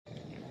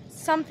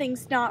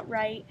Something's not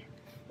right.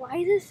 Why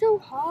is it so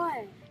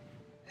hot?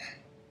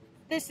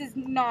 This is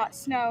not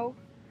snow.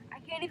 I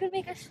can't even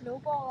make a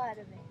snowball out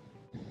of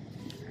it.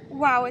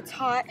 Wow, it's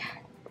hot.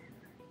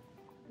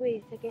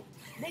 Wait a second.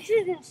 This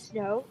isn't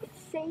snow, it's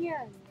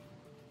sand.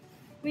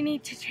 We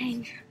need to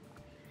change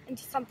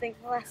into something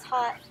less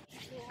hot.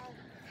 Yeah.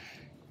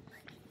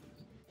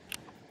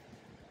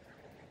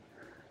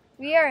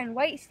 We are in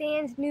White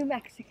Sands, New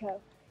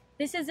Mexico.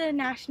 This is a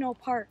national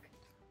park.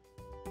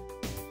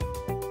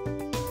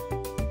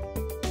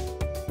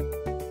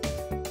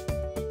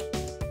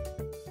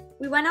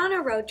 We went on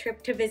a road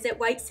trip to visit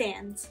White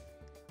Sands.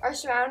 Our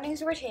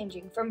surroundings were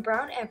changing from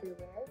brown everywhere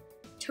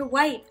to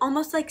white,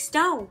 almost like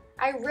snow.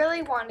 I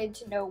really wanted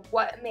to know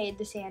what made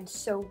the sand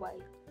so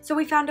white. So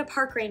we found a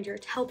park ranger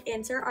to help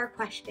answer our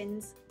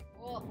questions.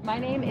 Well, my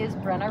name is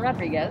Brenna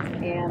Rodriguez,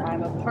 and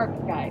I'm a park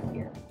guide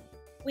here.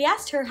 We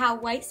asked her how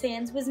White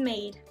Sands was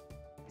made.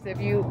 So if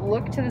you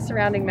look to the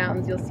surrounding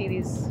mountains, you'll see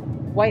these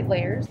white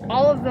layers.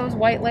 All of those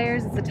white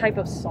layers is a type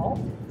of salt,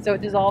 so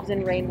it dissolves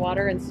in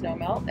rainwater and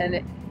snowmelt,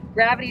 and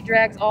gravity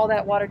drags all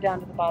that water down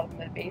to the bottom of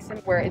the basin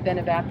where it then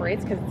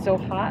evaporates because it's so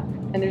hot,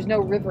 and there's no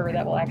river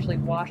that will actually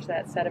wash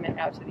that sediment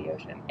out to the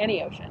ocean,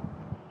 any ocean.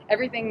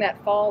 Everything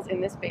that falls in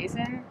this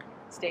basin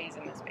stays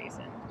in this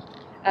basin.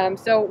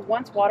 So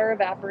once water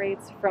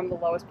evaporates from the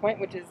lowest point,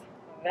 which is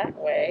that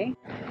way,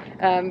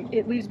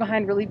 it leaves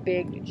behind really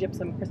big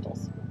gypsum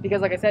crystals.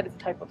 Because like I said, it's a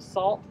type of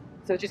salt,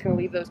 so it's just going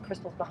to leave those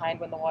crystals behind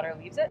when the water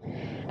leaves it.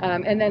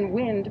 And then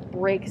wind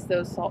breaks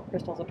those salt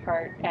crystals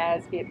apart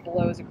as it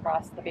blows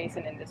across the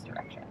basin in this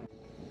direction.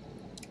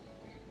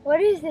 What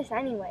is this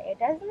anyway? It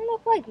doesn't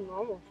look like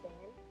normal sand.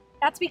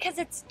 That's because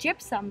it's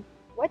gypsum.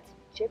 What's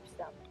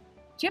gypsum?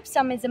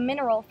 Gypsum is a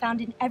mineral found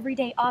in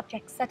everyday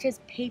objects such as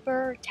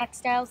paper,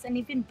 textiles, and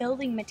even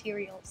building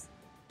materials.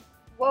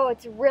 Whoa,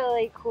 it's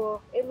really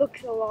cool. It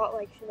looks a lot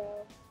like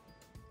snow.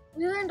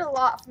 We learned a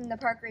lot from the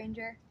park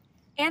ranger.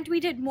 And we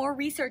did more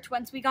research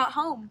once we got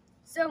home.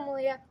 So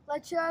Malia,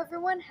 let's show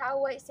everyone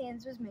how White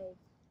Sands was made.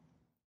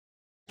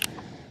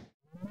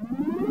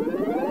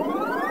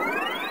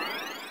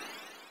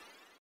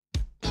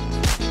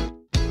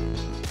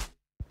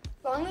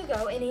 Long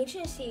ago, an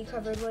ancient sea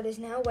covered what is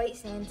now White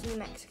Sands, New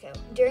Mexico.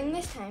 During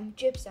this time,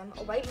 gypsum,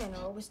 a white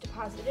mineral, was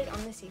deposited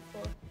on the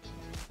seafloor.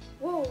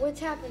 Whoa, what's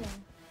happening?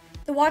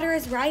 The water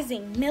is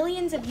rising.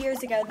 Millions of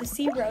years ago, the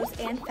sea rose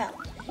and fell.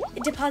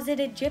 It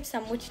deposited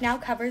gypsum, which now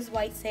covers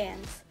White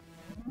Sands.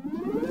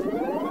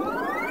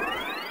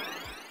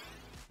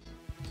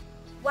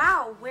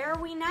 Wow, where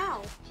are we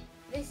now?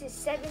 This is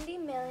 70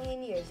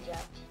 million years ago.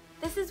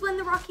 This is when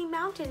the Rocky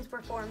Mountains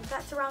were formed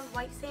that surround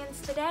White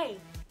Sands today.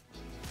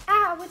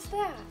 Ah, what's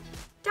that?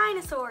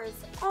 Dinosaurs.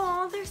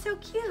 Aw, they're so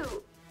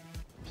cute.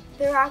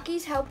 The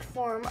Rockies helped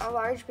form a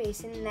large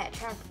basin that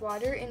trapped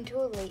water into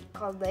a lake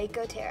called Lake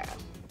Otero.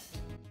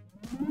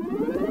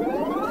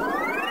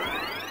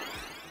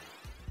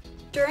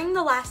 During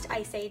the last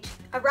ice age,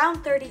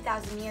 around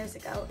 30,000 years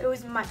ago, it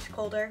was much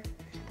colder.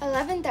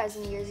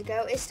 11,000 years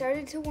ago, it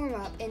started to warm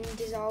up and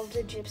dissolved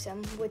the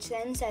gypsum, which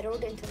then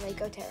settled into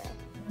Lake Otero.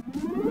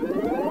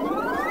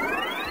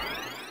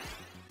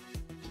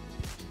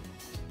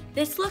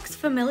 This looks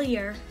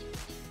familiar.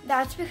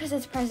 That's because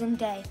it's present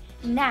day.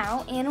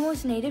 Now,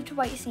 animals native to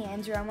White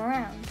Sands roam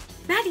around.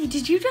 Maddie,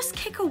 did you just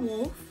kick a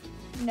wolf?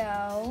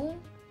 No.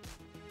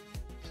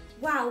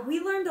 Wow, we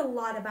learned a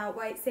lot about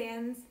White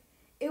Sands.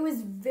 It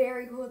was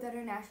very cool that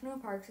our national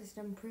park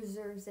system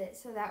preserves it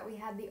so that we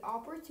had the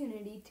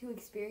opportunity to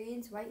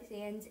experience White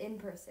Sands in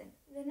person.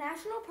 The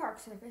National Park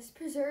Service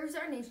preserves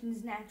our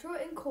nation's natural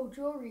and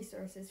cultural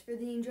resources for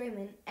the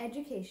enjoyment,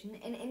 education,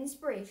 and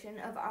inspiration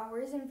of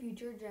ours and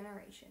future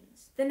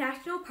generations. The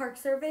National Park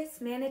Service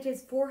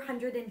manages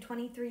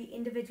 423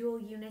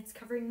 individual units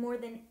covering more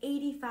than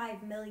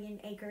 85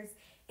 million acres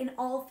in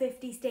all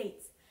 50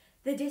 states,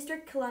 the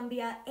District of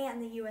Columbia,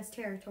 and the U.S.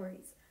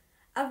 territories.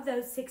 Of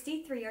those,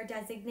 63 are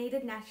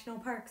designated national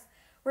parks,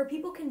 where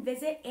people can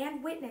visit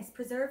and witness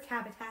preserved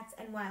habitats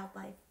and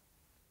wildlife.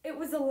 It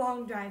was a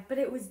long drive, but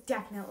it was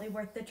definitely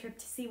worth the trip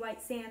to see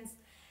White Sands.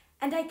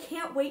 And I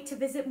can't wait to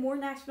visit more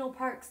national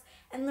parks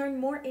and learn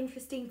more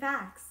interesting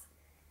facts.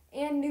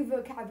 And new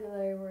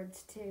vocabulary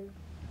words, too.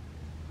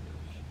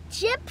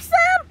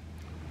 Gypsum?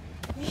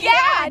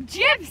 Yeah,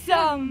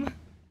 gypsum!